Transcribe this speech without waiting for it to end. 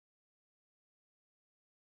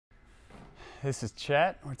this is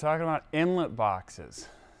Chet. We're talking about inlet boxes.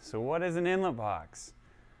 So what is an inlet box?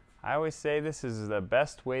 I always say this is the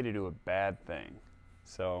best way to do a bad thing.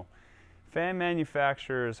 So fan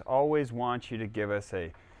manufacturers always want you to give us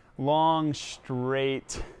a long,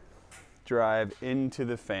 straight drive into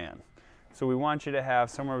the fan. So we want you to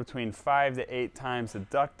have somewhere between 5 to 8 times the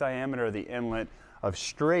duct diameter of the inlet of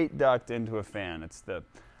straight duct into a fan. It's the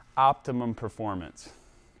optimum performance.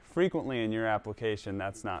 Frequently in your application,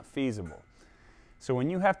 that's not feasible. So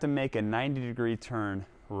when you have to make a 90-degree turn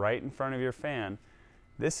right in front of your fan,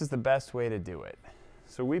 this is the best way to do it.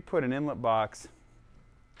 So we put an inlet box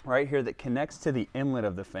right here that connects to the inlet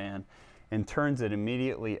of the fan and turns it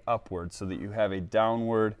immediately upward so that you have a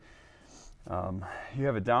downward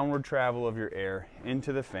travel of your air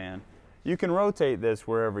into the fan. You can rotate this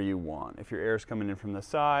wherever you want. If your air is coming in from the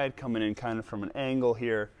side, coming in kind of from an angle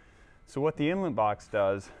here. So what the inlet box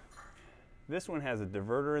does, this one has a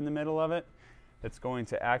diverter in the middle of it that's going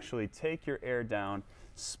to actually take your air down,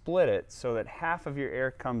 split it so that half of your air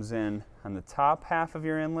comes in on the top half of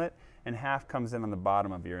your inlet and half comes in on the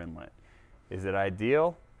bottom of your inlet. Is it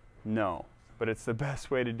ideal? No, but it's the best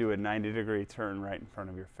way to do a 90-degree turn right in front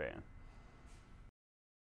of your fan.